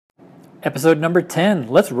Episode number 10.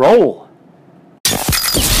 Let's roll.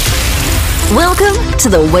 Welcome to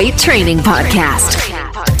the Weight Training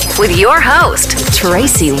Podcast with your host,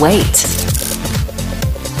 Tracy Weight.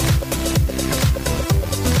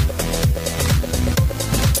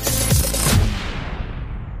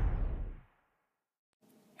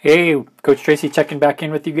 Hey, Coach Tracy checking back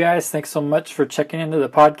in with you guys. Thanks so much for checking into the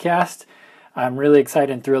podcast. I'm really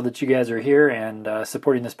excited and thrilled that you guys are here and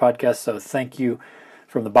supporting this podcast, so thank you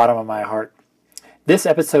from the bottom of my heart. This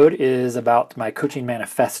episode is about my coaching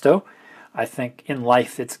manifesto. I think in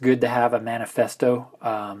life it's good to have a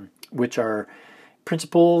manifesto, which are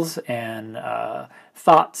principles and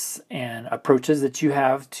thoughts and approaches that you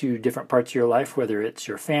have to different parts of your life, whether it's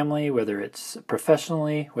your family, whether it's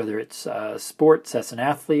professionally, whether it's sports as an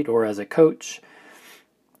athlete or as a coach.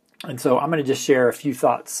 And so I'm going to just share a few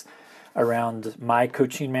thoughts around my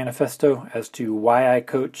coaching manifesto as to why I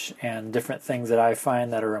coach and different things that I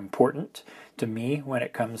find that are important to me when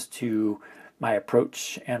it comes to my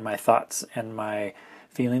approach and my thoughts and my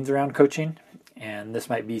feelings around coaching. And this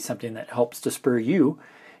might be something that helps to spur you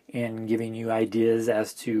in giving you ideas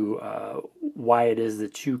as to why it is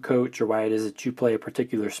that you coach or why it is that you play a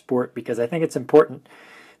particular sport, because I think it's important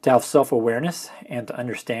to have self-awareness and to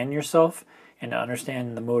understand yourself and to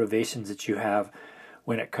understand the motivations that you have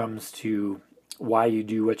when it comes to why you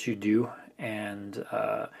do what you do, and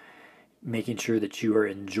making sure that you are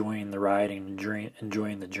enjoying the ride and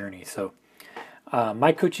enjoying the journey. So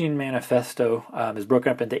my coaching manifesto is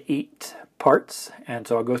broken up into 8 parts, and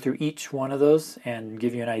so I'll go through each one of those and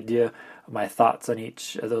give you an idea of my thoughts on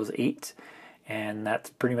each of those 8, and that's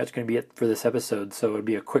pretty much going to be it for this episode. So it'll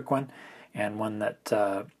be a quick one and one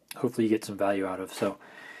that hopefully you get some value out of. So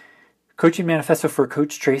Coaching Manifesto for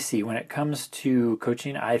Coach Tracy. When it comes to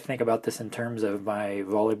coaching, I think about this in terms of my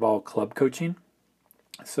volleyball club coaching.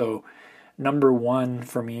 So number 1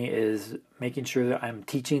 for me is making sure that I'm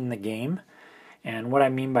teaching the game. And what I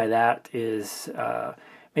mean by that is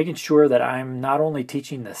making sure that I'm not only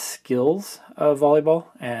teaching the skills of volleyball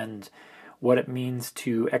and what it means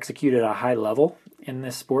to execute at a high level in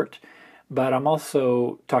this sport, but I'm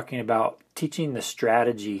also talking about teaching the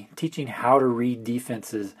strategy, teaching how to read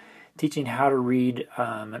defenses, teaching how to read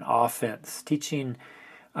an offense, teaching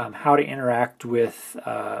how to interact with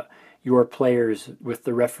your players, with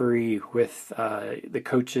the referee, with the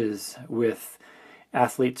coaches, with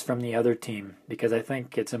athletes from the other team, because I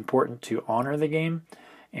think it's important to honor the game.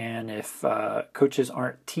 And if coaches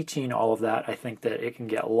aren't teaching all of that, I think that it can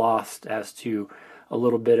get lost as to a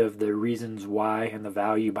little bit of the reasons why and the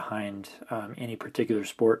value behind any particular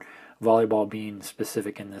sport, volleyball being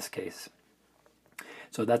specific in this case.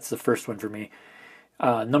 So that's the first one for me.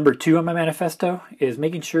 Number 2 on my manifesto is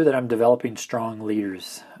making sure that I'm developing strong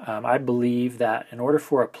leaders. I believe that in order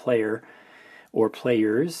for a player or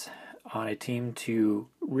players on a team to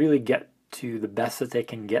really get to the best that they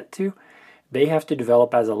can get to, they have to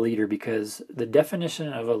develop as a leader, because the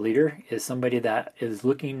definition of a leader is somebody that is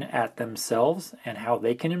looking at themselves and how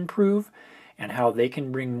they can improve and how they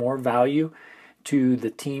can bring more value to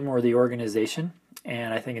the team or the organization.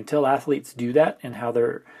 And I think until athletes do that, and how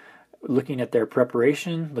they're looking at their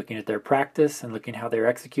preparation, looking at their practice, and looking how they're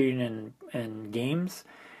executing in games,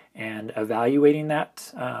 and evaluating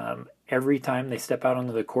that every time they step out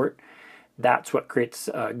onto the court, that's what creates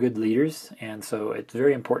good leaders. And so it's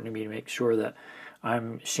very important to me to make sure that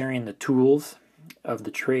I'm sharing the tools of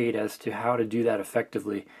the trade as to how to do that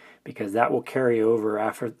effectively, because that will carry over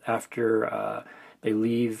after they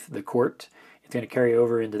leave the court. It's going to carry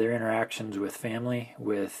over into their interactions with family,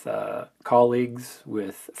 with colleagues,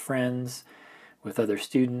 with friends, with other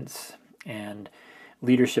students. And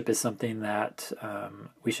leadership is something that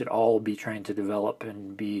we should all be trying to develop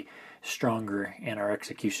and be stronger in our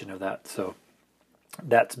execution of that. So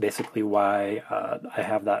that's basically why I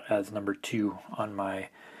have that as number 2 on my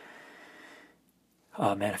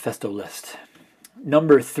manifesto list.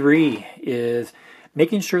 Number 3 is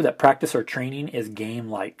making sure that practice or training is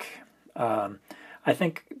game-like. I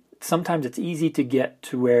think sometimes it's easy to get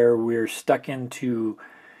to where we're stuck into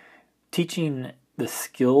teaching the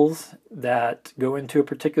skills that go into a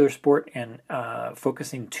particular sport and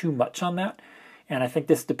focusing too much on that. And I think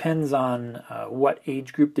this depends on what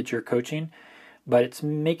age group that you're coaching, but it's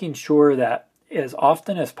making sure that as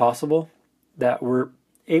often as possible that we're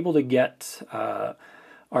able to get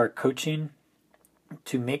our coaching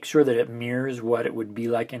to make sure that it mirrors what it would be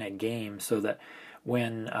like in a game, so that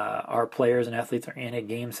when our players and athletes are in a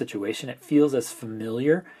game situation, it feels as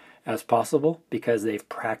familiar as possible because they've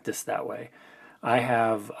practiced that way. I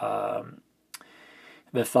have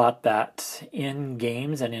the thought that in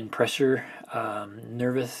games and in pressure,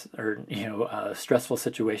 nervous or stressful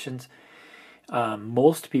situations,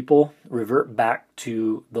 most people revert back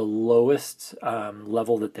to the lowest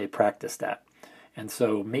level that they practiced at. And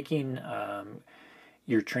so making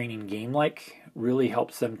your training game-like really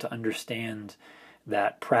helps them to understand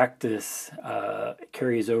that practice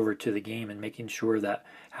carries over to the game, and making sure that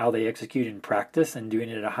how they execute in practice and doing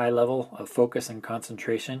it at a high level of focus and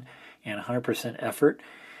concentration and 100% effort,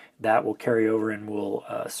 that will carry over and will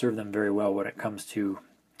serve them very well when it comes to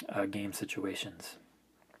game situations.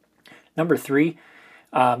 Number 3,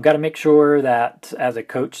 I've got to make sure that as a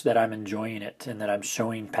coach that I'm enjoying it and that I'm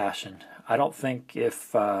showing passion. I don't think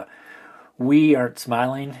if we aren't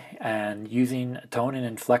smiling and using tone and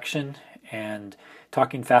inflection and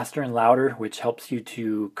talking faster and louder, which helps you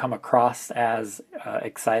to come across as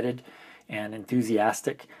excited and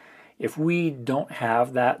enthusiastic, if we don't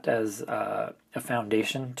have that as a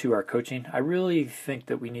foundation to our coaching, I really think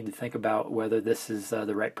that we need to think about whether this is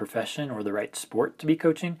the right profession or the right sport to be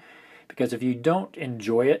coaching. Because if you don't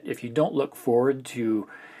enjoy it, if you don't look forward to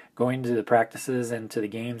going to the practices and to the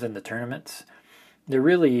games and the tournaments, they're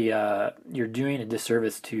really, you're doing a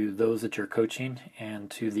disservice to those that you're coaching and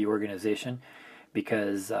to the organization.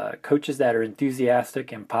 Because coaches that are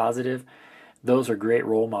enthusiastic and positive, those are great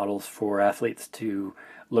role models for athletes to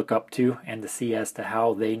look up to and to see as to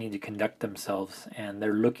how they need to conduct themselves. And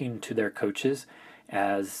they're looking to their coaches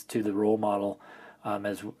as to the role model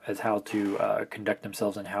as how to conduct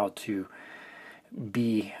themselves and how to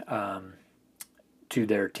be to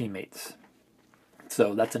their teammates.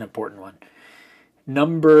 So that's an important one.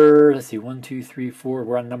 Let's see, 1, 2, 3, 4.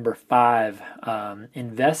 We're on number 5.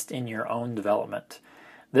 Invest in your own development.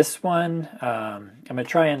 This one, I'm going to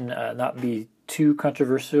try and not be too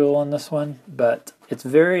controversial on this one, but it's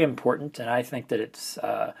very important, and I think that it's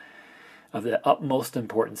of the utmost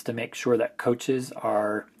importance to make sure that coaches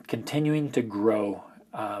are continuing to grow.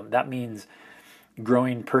 That means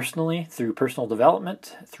growing personally through personal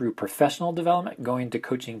development, through professional development, going to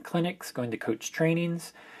coaching clinics, going to coach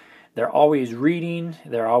trainings. They're always reading.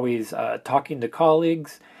 They're always talking to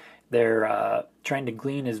colleagues. They're trying to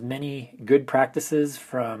glean as many good practices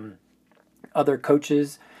from other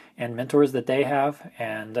coaches and mentors that they have.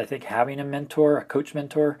 And I think having a mentor, a coach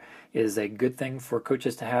mentor, is a good thing for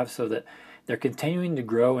coaches to have, so that they're continuing to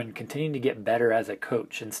grow and continuing to get better as a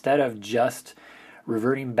coach, instead of just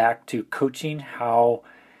reverting back to coaching how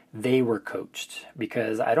they were coached.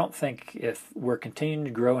 Because I don't think if we're continuing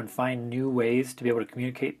to grow and find new ways to be able to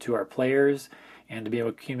communicate to our players and to be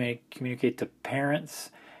able to communicate to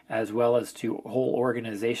parents as well as to whole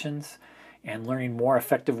organizations, and learning more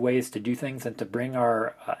effective ways to do things and to bring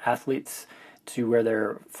our athletes to where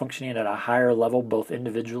they're functioning at a higher level, both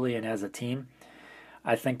individually and as a team,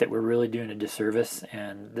 I think that we're really doing a disservice.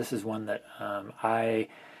 And this is one that I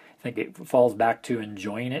think it falls back to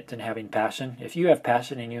enjoying it and having passion. If you have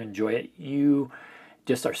passion and you enjoy it, you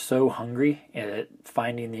just are so hungry at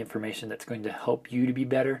finding the information that's going to help you to be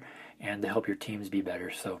better and to help your teams be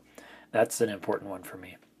better. So that's an important one for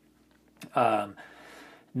me.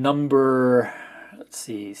 Number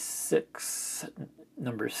 6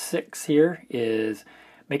 here is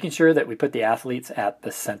making sure that we put the athletes at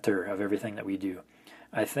the center of everything that we do.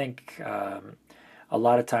 I think a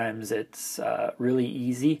lot of times it's really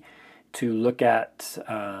easy to look at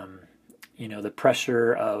the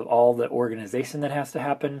pressure of all the organization that has to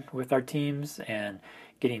happen with our teams, and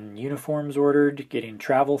getting uniforms ordered, getting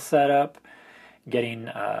travel set up, getting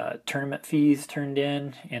tournament fees turned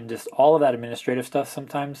in, and just all of that administrative stuff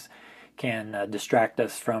sometimes can distract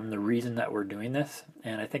us from the reason that we're doing this.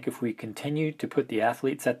 And I think if we continue to put the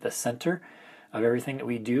athletes at the center of everything that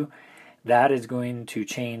we do, that is going to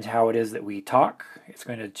change how it is that we talk. It's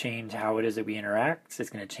going to change how it is that we interact.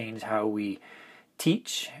 It's going to change how we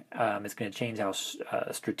teach. It's going to change how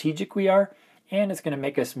strategic we are. And it's going to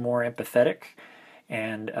make us more empathetic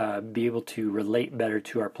and be able to relate better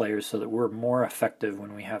to our players, so that we're more effective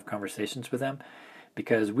when we have conversations with them,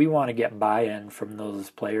 because we want to get buy-in from those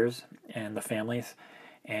players and the families.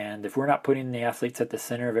 And if we're not putting the athletes at the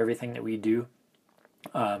center of everything that we do,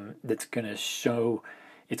 it's going to show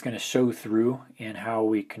through in how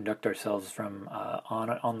we conduct ourselves from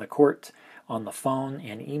on the court, on the phone,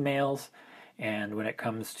 in emails, and when it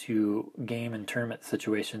comes to game and tournament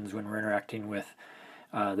situations when we're interacting with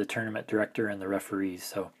the tournament director and the referees.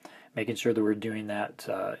 So making sure that we're doing that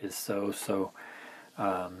is so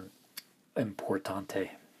importante.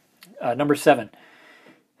 Number 7.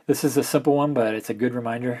 This is a simple one, but it's a good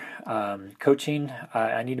reminder. Coaching,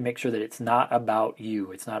 I need to make sure that it's not about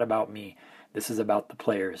you. It's not about me. This is about the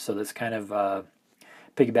players. So this kind of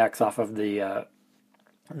piggybacks off of the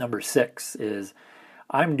Number 6 is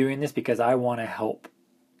I'm doing this because I want to help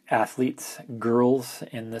athletes, girls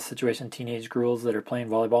in this situation, teenage girls that are playing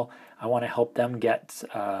volleyball. I want to help them get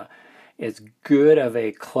as good of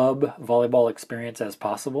a club volleyball experience as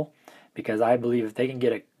possible, because I believe if they can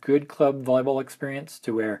get a good club volleyball experience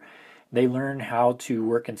to where they learn how to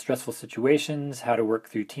work in stressful situations, how to work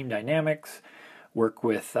through team dynamics, work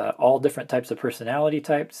with all different types of personality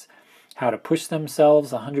types, how to push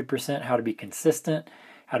themselves 100%, how to be consistent,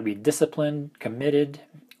 how to be disciplined, committed,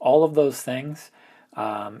 all of those things.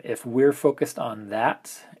 If we're focused on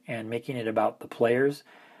that and making it about the players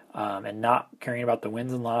and not caring about the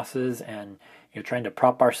wins and losses and trying to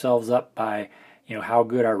prop ourselves up by how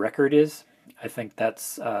good our record is, I think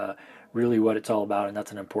that's really what it's all about, and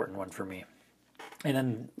that's an important one for me. And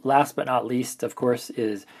then last but not least, of course,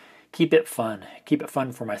 is keep it fun. Keep it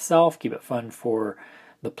fun for myself, keep it fun for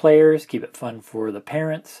the players, keep it fun for the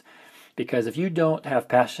parents, because if you don't have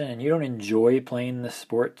passion and you don't enjoy playing this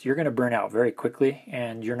sport, you're going to burn out very quickly,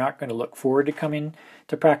 and you're not going to look forward to coming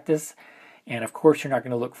to practice, and of course you're not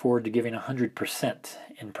going to look forward to giving 100%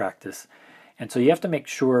 in practice. And so you have to make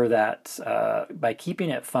sure that by keeping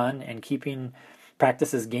it fun and keeping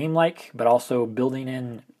practices game-like, but also building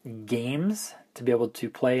in games to be able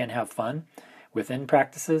to play and have fun within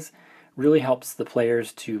practices, really helps the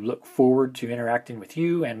players to look forward to interacting with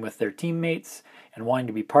you and with their teammates and wanting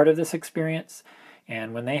to be part of this experience.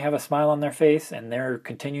 And when they have a smile on their face and they're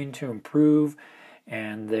continuing to improve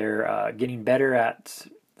and they're getting better at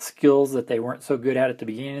skills that they weren't so good at the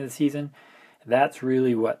beginning of the season, that's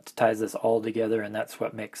really what ties this all together, and that's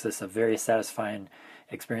what makes this a very satisfying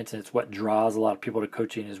experience. And it's what draws a lot of people to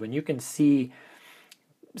coaching, is when you can see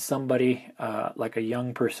somebody like a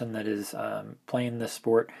young person that is playing this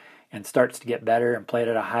sport and starts to get better and play it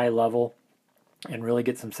at a high level and really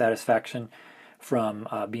get some satisfaction from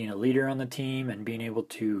being a leader on the team and being able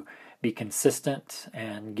to be consistent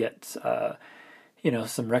and get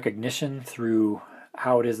some recognition through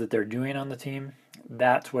how it is that they're doing on the team.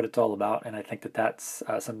 That's what it's all about, and I think that that's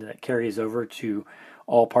something that carries over to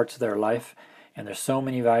all parts of their life. And there's so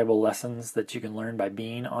many valuable lessons that you can learn by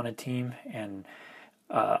being on a team, and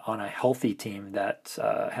on a healthy team that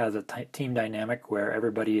has a team dynamic where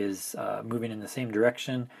everybody is moving in the same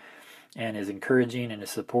direction and is encouraging and is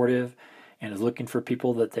supportive and is looking for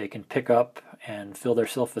people that they can pick up and fill their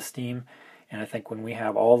self-esteem. And I think when we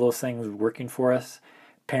have all those things working for us,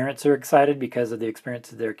 parents are excited because of the experience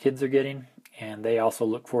that their kids are getting, and they also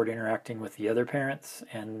look forward to interacting with the other parents.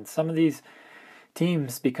 And some of these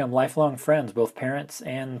teams become lifelong friends, both parents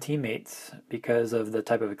and teammates, because of the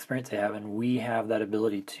type of experience they have, and we have that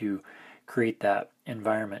ability to create that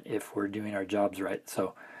environment if we're doing our jobs right.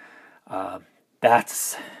 So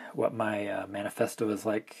that's what my manifesto is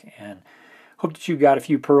like, and hope that you got a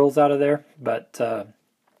few pearls out of there. But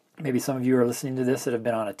maybe some of you are listening to this that have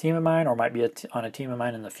been on a team of mine or might be on a team of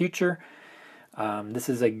mine in the future. This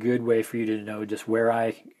is a good way for you to know just where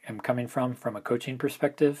I am coming from a coaching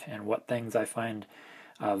perspective, and what things I find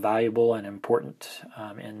valuable and important,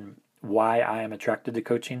 and why I am attracted to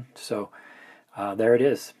coaching. So there it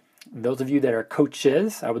is. Those of you that are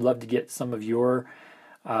coaches, I would love to get some of your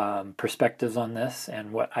perspectives on this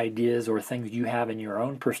and what ideas or things you have in your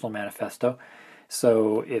own personal manifesto.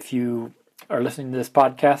 So if you are listening to this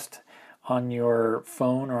podcast on your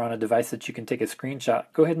phone or on a device that you can take a screenshot,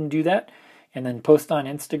 go ahead and do that, and then post on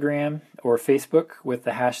Instagram or Facebook with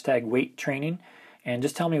the hashtag weight training, and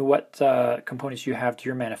just tell me what components you have to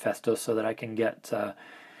your manifesto so that I can get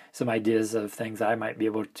some ideas of things I might be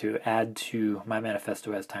able to add to my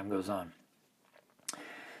manifesto as time goes on.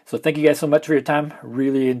 So thank you guys so much for your time.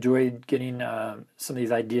 Really enjoyed getting some of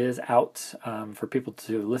these ideas out for people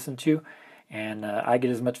to listen to, and I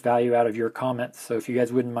get as much value out of your comments. So if you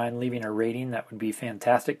guys wouldn't mind leaving a rating, that would be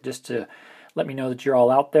fantastic, just to let me know that you're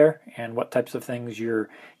all out there and what types of things you're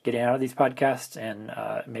getting out of these podcasts. And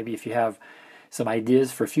maybe if you have some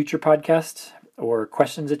ideas for future podcasts or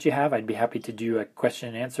questions that you have, I'd be happy to do a question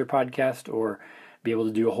and answer podcast or be able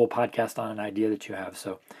to do a whole podcast on an idea that you have.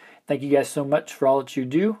 So thank you guys so much for all that you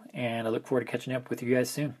do, and I look forward to catching up with you guys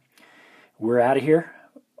soon. We're out of here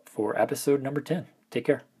for episode number 10. Take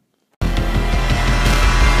care.